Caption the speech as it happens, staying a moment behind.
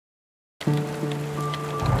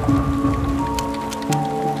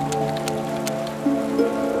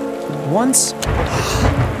Once,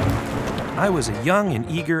 I was a young and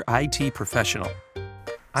eager IT professional.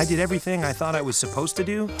 I did everything I thought I was supposed to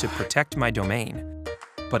do to protect my domain,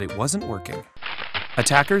 but it wasn't working.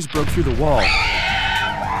 Attackers broke through the wall,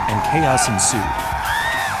 and chaos ensued.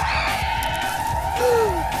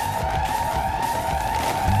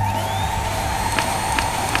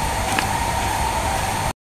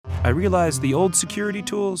 I realized the old security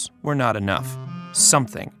tools were not enough.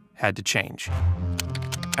 Something had to change.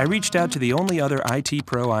 I reached out to the only other IT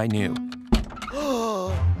pro I knew,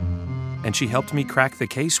 and she helped me crack the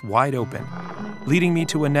case wide open, leading me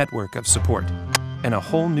to a network of support and a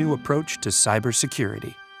whole new approach to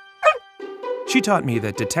cybersecurity. She taught me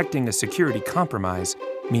that detecting a security compromise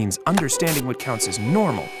means understanding what counts as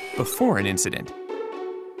normal before an incident.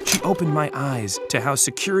 She opened my eyes to how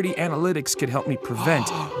security analytics could help me prevent,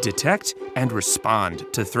 detect, and respond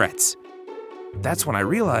to threats. That's when I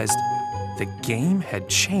realized the game had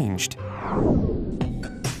changed.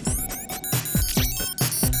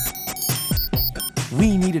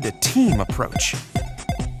 We needed a team approach.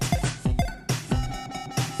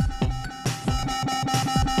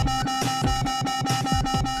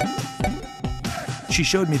 She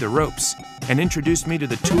showed me the ropes and introduced me to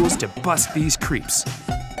the tools to bust these creeps,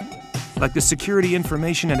 like the Security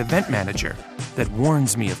Information and Event Manager that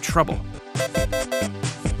warns me of trouble.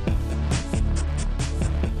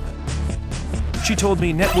 She told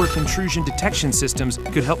me network intrusion detection systems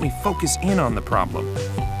could help me focus in on the problem.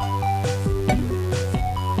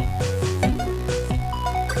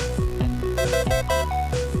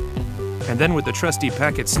 And then with the trusty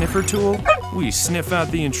packet sniffer tool, we sniff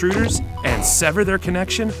out the intruders and sever their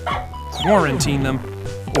connection, quarantine them,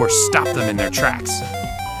 or stop them in their tracks.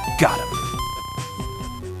 Got 'em.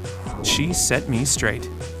 She set me straight.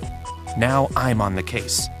 Now I'm on the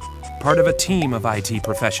case, part of a team of IT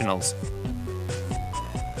professionals,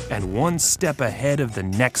 and one step ahead of the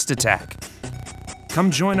next attack.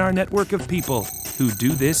 Come join our network of people who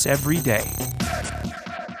do this every day.